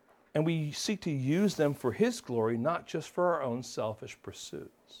 And we seek to use them for His glory, not just for our own selfish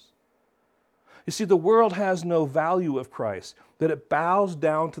pursuits. You see, the world has no value of Christ, that it bows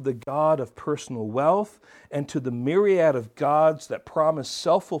down to the God of personal wealth and to the myriad of gods that promise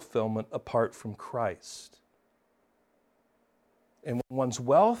self-fulfillment apart from Christ. And when one's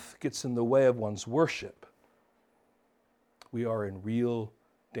wealth gets in the way of one's worship, we are in real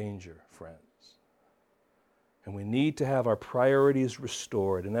danger, friends. And we need to have our priorities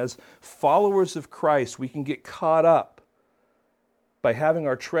restored. And as followers of Christ, we can get caught up by having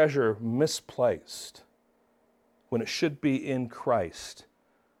our treasure misplaced when it should be in Christ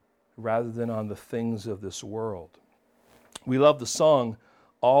rather than on the things of this world. We love the song,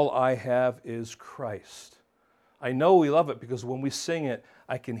 "All I Have Is Christ." I know we love it because when we sing it,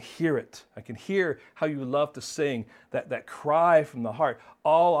 I can hear it. I can hear how you love to sing, that cry from the heart,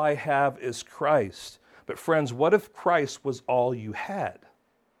 "All I have is Christ." But friends, what if Christ was all you had?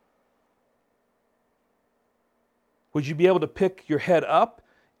 Would you be able to pick your head up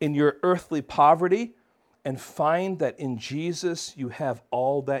in your earthly poverty and find that in Jesus you have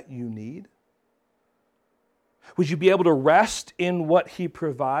all that you need? Would you be able to rest in what He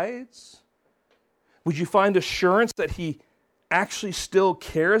provides? Would you find assurance that He actually still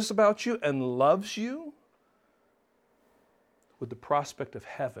cares about you and loves you? Would the prospect of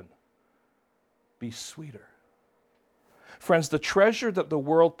heaven be sweeter? Friends, the treasure that the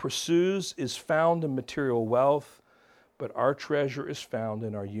world pursues is found in material wealth, but our treasure is found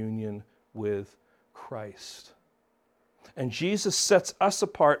in our union with Christ. And Jesus sets us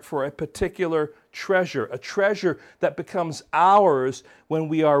apart for a particular treasure, a treasure that becomes ours when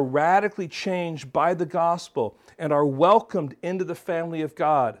we are radically changed by the gospel and are welcomed into the family of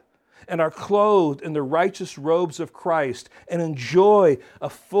God and are clothed in the righteous robes of Christ and enjoy a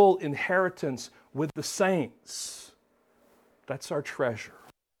full inheritance with the saints. That's our treasure.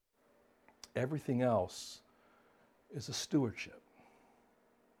 Everything else is a stewardship.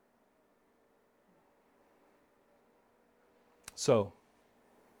 So,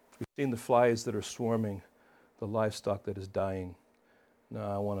 we've seen the flies that are swarming, the livestock that is dying. Now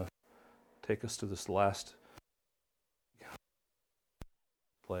I want to take us to this last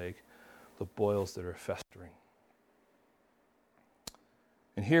plague, the boils that are festering.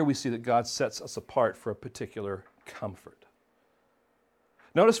 And here we see that God sets us apart for a particular comfort.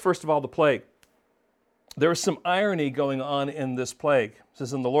 Notice first of all the plague. There is some irony going on in this plague. It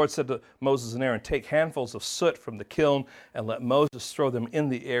says, "And the Lord said to Moses and Aaron, take handfuls of soot from the kiln and let Moses throw them in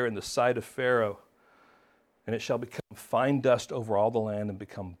the air in the sight of Pharaoh. And it shall become fine dust over all the land and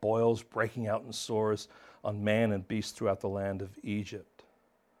become boils breaking out in sores on man and beast throughout the land of Egypt."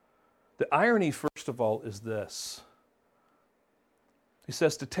 The irony, first of all, is this. He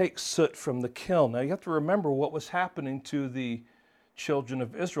says to take soot from the kiln. Now you have to remember what was happening to the children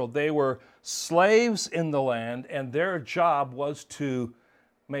of Israel. They were slaves in the land, and their job was to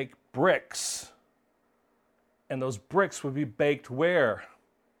make bricks. And those bricks would be baked where?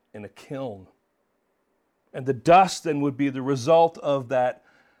 In a kiln. And the dust then would be the result of that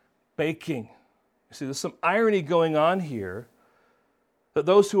baking. You see, there's some irony going on here that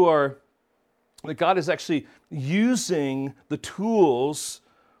that God is actually using the tools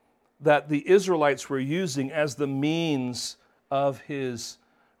that the Israelites were using as the means of His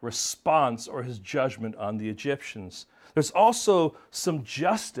response or His judgment on the Egyptians. There's also some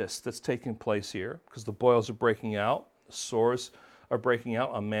justice that's taking place here because the boils are breaking out, the sores are breaking out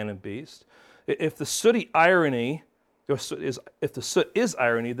on man and beast. If the soot is irony,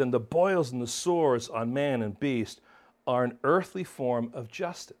 then the boils and the sores on man and beast are an earthly form of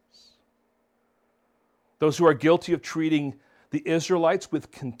justice. Those who are guilty of treating the Israelites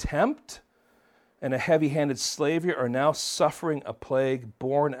with contempt and a heavy-handed slavery are now suffering a plague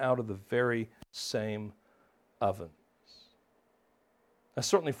born out of the very same ovens. Now,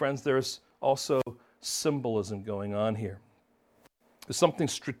 certainly, friends, there's also symbolism going on here. There's something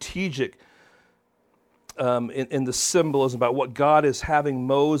strategic in the symbolism about what God is having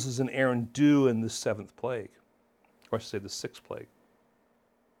Moses and Aaron do in the seventh plague, or I should say the sixth plague.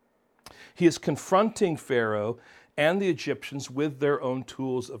 He is confronting Pharaoh and the Egyptians with their own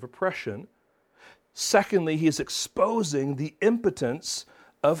tools of oppression. Secondly, he is exposing the impotence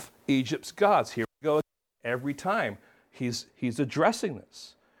of Egypt's gods. Here we go every time. He's addressing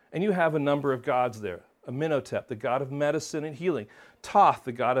this. And you have a number of gods there. Amenhotep, the god of medicine and healing. Thoth,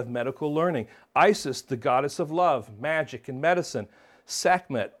 the god of medical learning. Isis, the goddess of love, magic, and medicine.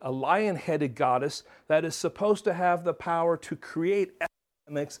 Sekhmet, a lion-headed goddess that is supposed to have the power to create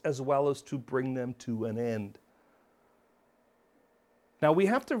epidemics as well as to bring them to an end. Now, we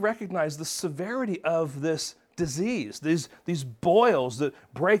have to recognize the severity of this disease, these boils that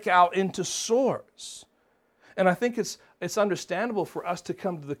break out into sores. And I think it's understandable for us to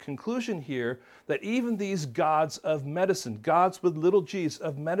come to the conclusion here that even these gods of medicine, gods with little g's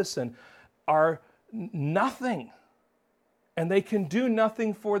of medicine, are nothing. And they can do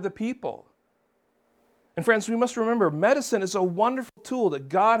nothing for the people. And friends, we must remember, medicine is a wonderful tool that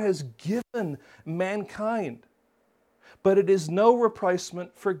God has given mankind. But it is no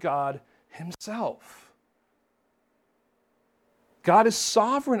replacement for God himself. God is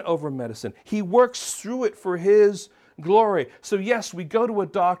sovereign over medicine. He works through it for his glory. So yes, we go to a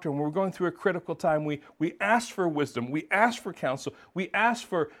doctor when we're going through a critical time. We ask for wisdom. We ask for counsel. We ask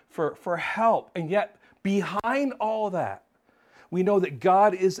for help. And yet, behind all that, we know that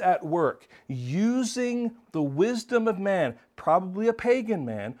God is at work, using the wisdom of man, probably a pagan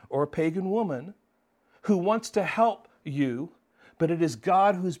man or a pagan woman, who wants to help you, but it is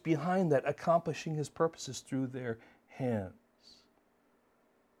God who's behind that, accomplishing his purposes through their hands.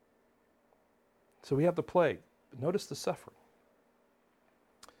 So we have the plague, but notice the suffering.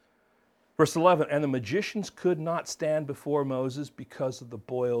 Verse 11, and the magicians could not stand before Moses because of the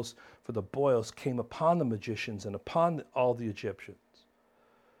boils, for the boils came upon the magicians and upon all the Egyptians.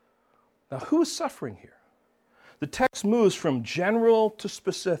 Now, who is suffering here? The text moves from general to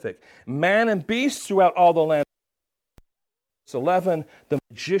specific. Man and beast throughout all the land. Verse 11, the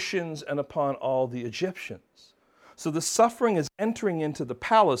magicians and upon all the Egyptians. So the suffering is entering into the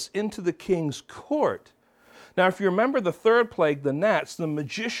palace, into the king's court. Now, if you remember the third plague, the gnats, the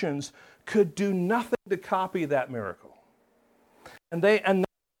magicians could do nothing to copy that miracle. And they announced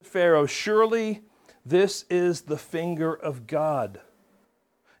to Pharaoh, surely this is the finger of God.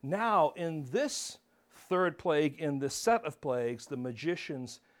 Now, in this third plague, in this set of plagues, the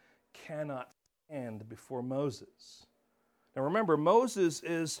magicians cannot stand before Moses. Now remember, Moses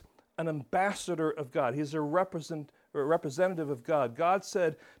is an ambassador of God. He's a representative of God. God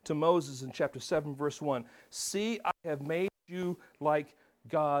said to Moses in chapter 7, verse 1, see, I have made you like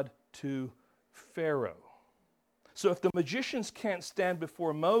God to Pharaoh. So if the magicians can't stand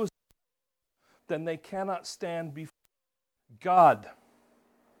before Moses, then they cannot stand before God.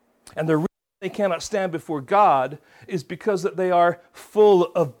 And the reason they cannot stand before God is because that they are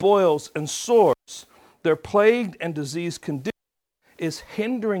full of boils and sores. Their plagued and diseased condition is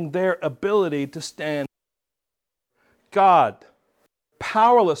hindering their ability to stand God,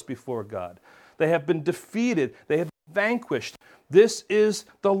 powerless before God. They have been defeated. They have been vanquished. This is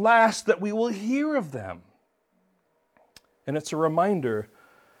the last that we will hear of them. And it's a reminder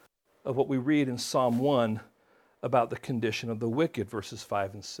of what we read in Psalm 1 about the condition of the wicked, verses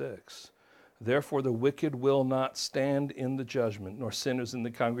 5 and 6. Therefore the wicked will not stand in the judgment, nor sinners in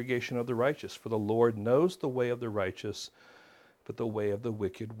the congregation of the righteous. For the Lord knows the way of the righteous, but the way of the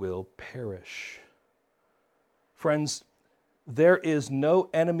wicked will perish. Friends, there is no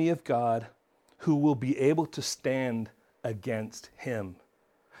enemy of God who will be able to stand against him.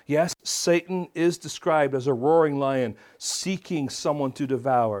 Yes, Satan is described as a roaring lion seeking someone to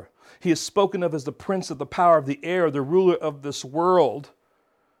devour. He is spoken of as the prince of the power of the air, the ruler of this world.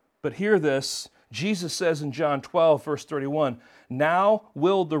 But hear this, Jesus says in John 12, verse 31, now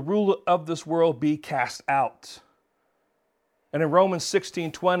will the ruler of this world be cast out. And in Romans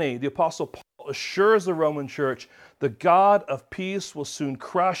 16:20, the Apostle Paul assures the Roman church, the God of peace will soon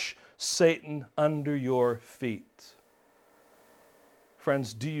crush Satan under your feet.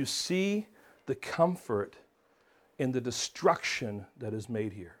 Friends, do you see the comfort in the destruction that is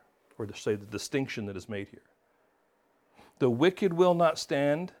made here? Or to say the distinction that is made here. The wicked will not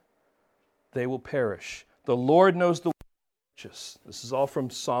stand, they will perish. The Lord knows the way righteous. This is all from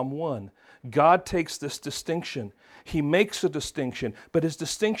Psalm 1. God takes this distinction. He makes a distinction, but his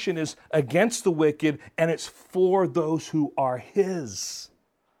distinction is against the wicked, and it's for those who are his.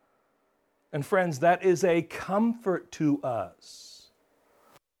 And friends, that is a comfort to us.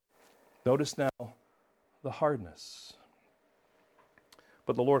 Notice now the hardness.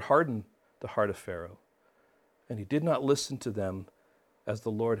 But the Lord hardened the heart of Pharaoh, and he did not listen to them as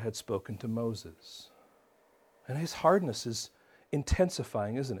the Lord had spoken to Moses. And his hardness is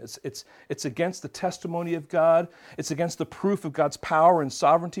intensifying, isn't it? It's against the testimony of God. It's against the proof of God's power and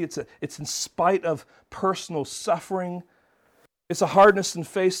sovereignty. It's in spite of personal suffering. It's a hardness in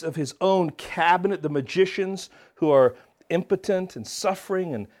face of his own cabinet, the magicians who are impotent and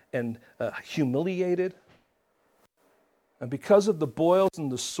suffering and humiliated. And because of the boils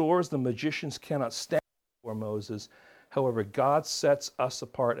and the sores, the magicians cannot stand before Moses. However, God sets us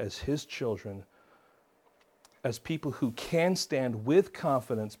apart as his children, as people who can stand with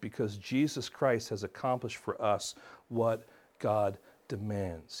confidence because Jesus Christ has accomplished for us what God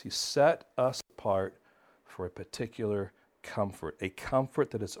demands. He set us apart for a particular comfort, a comfort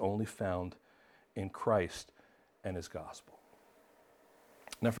that is only found in Christ and his gospel.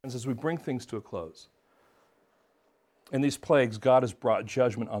 Now, friends, as we bring things to a close, in these plagues, God has brought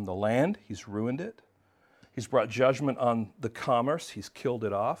judgment on the land. He's ruined it. He's brought judgment on the commerce. He's killed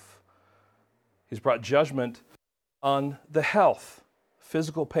it off. He's brought judgment on the health,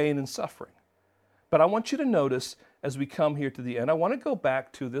 physical pain and suffering. But I want you to notice as we come here to the end, I want to go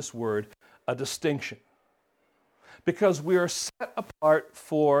back to this word, a distinction. Because we are set apart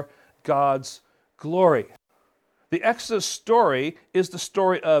for God's glory. The Exodus story is the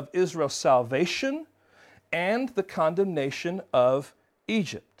story of Israel's salvation and the condemnation of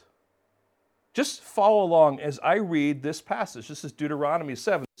Egypt. Just follow along as I read this passage. This is Deuteronomy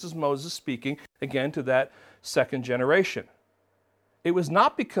 7. This is Moses speaking again to that second generation. It was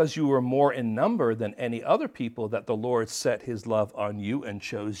not because you were more in number than any other people that the Lord set his love on you and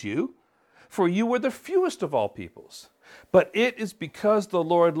chose you, for you were the fewest of all peoples. But it is because the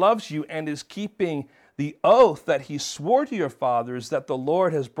Lord loves you and is keeping the oath that he swore to your fathers that the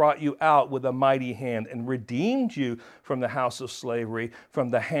Lord has brought you out with a mighty hand and redeemed you from the house of slavery, from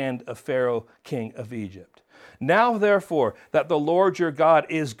the hand of Pharaoh, king of Egypt. Now, therefore, that the Lord your God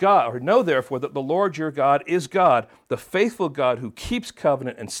is God, or know, therefore, that the Lord your God is God, the faithful God who keeps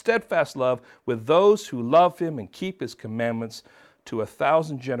covenant and steadfast love with those who love him and keep his commandments to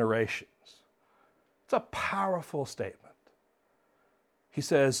 1,000 generations. It's a powerful statement. He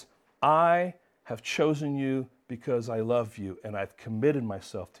says, I have chosen you because I love you and I've committed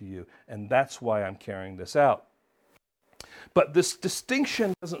myself to you, and that's why I'm carrying this out. But this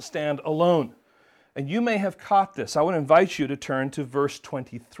distinction doesn't stand alone. And you may have caught this. I want to invite you to turn to verse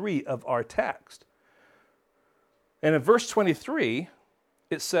 23 of our text. And in verse 23,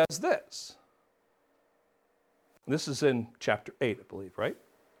 it says this. This is in chapter 8, I believe, right?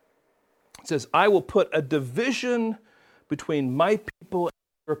 It says, I will put a division between my people and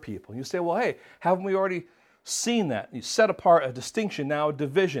your people. And you say, well, hey, haven't we already seen that? You set apart a distinction, now a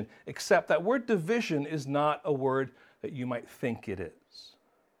division, except that word division is not a word that you might think it is.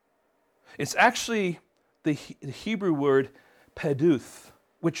 It's actually the Hebrew word peduth,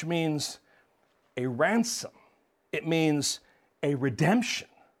 which means a ransom. It means a redemption.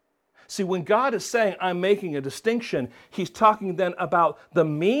 See, when God is saying, I'm making a distinction, he's talking then about the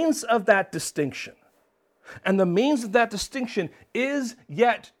means of that distinction. And the means of that distinction is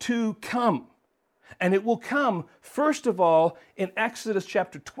yet to come. And it will come, first of all, in Exodus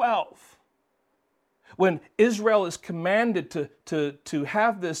chapter 12. When Israel is commanded to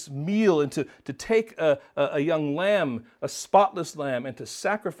have this meal and to take a young lamb, a spotless lamb, and to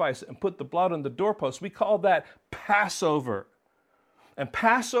sacrifice it and put the blood on the doorpost, we call that Passover. And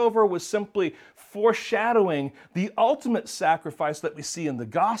Passover was simply foreshadowing the ultimate sacrifice that we see in the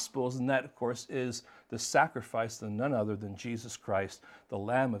Gospels, and that, of course, is the sacrifice of none other than Jesus Christ, the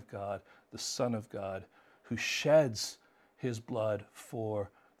Lamb of God, the Son of God, who sheds his blood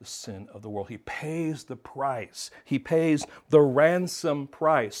for the sin of the world. He pays the price. He pays the ransom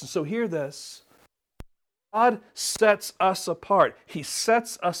price. And so hear this. God sets us apart. He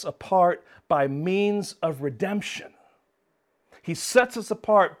sets us apart by means of redemption. He sets us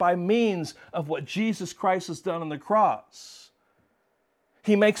apart by means of what Jesus Christ has done on the cross.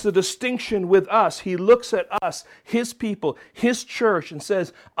 He makes a distinction with us. He looks at us, his people, his church, and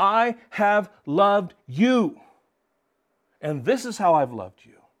says, I have loved you. And this is how I've loved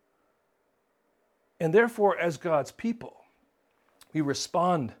you. And therefore, as God's people, we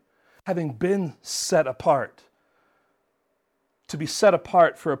respond, having been set apart, to be set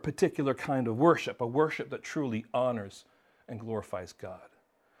apart for a particular kind of worship, a worship that truly honors and glorifies God.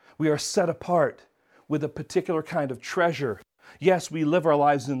 We are set apart with a particular kind of treasure. Yes, we live our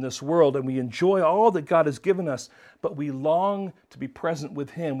lives in this world and we enjoy all that God has given us, but we long to be present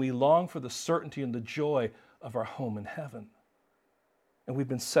with Him. We long for the certainty and the joy of our home in heaven. And we've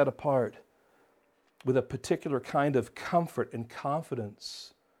been set apart with a particular kind of comfort and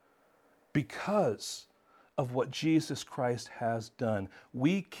confidence because of what Jesus Christ has done.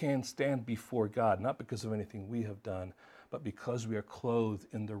 We can stand before God, not because of anything we have done, but because we are clothed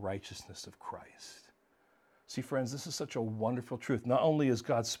in the righteousness of Christ. See, friends, this is such a wonderful truth. Not only is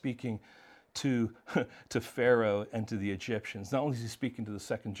God speaking to Pharaoh and to the Egyptians, not only is He speaking to the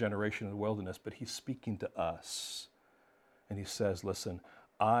second generation in the wilderness, but He's speaking to us. And He says, listen,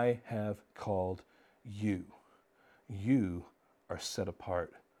 I have called you. You are set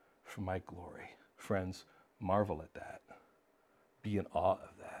apart for my glory. Friends, marvel at that. Be in awe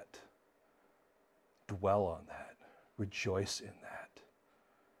of that. Dwell on that. Rejoice in that.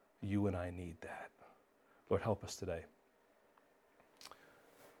 You and I need that. Lord, help us today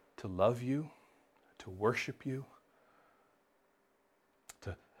to love you, to worship you,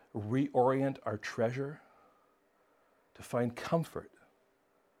 to reorient our treasure, to find comfort,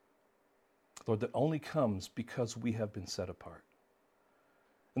 Lord, that only comes because we have been set apart.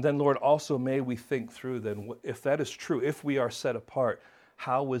 And then, Lord, also may we think through then, if that is true, if we are set apart,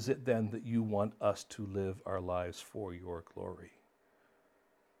 how is it then that you want us to live our lives for your glory?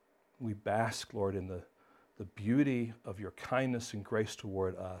 We bask, Lord, in the beauty of your kindness and grace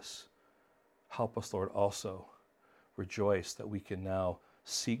toward us. Help us, Lord, also rejoice that we can now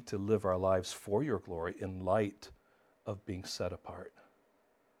seek to live our lives for your glory in light of being set apart.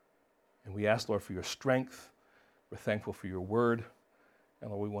 And we ask, Lord, for your strength. We're thankful for your word.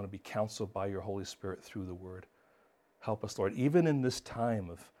 And Lord, we want to be counseled by your Holy Spirit through the word. Help us, Lord, even in this time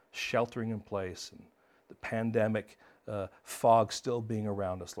of sheltering in place and the pandemic fog still being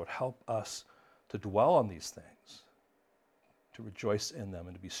around us, Lord, help us to dwell on these things, to rejoice in them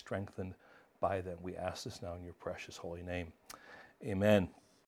and to be strengthened by them. We ask this now in your precious holy name. Amen.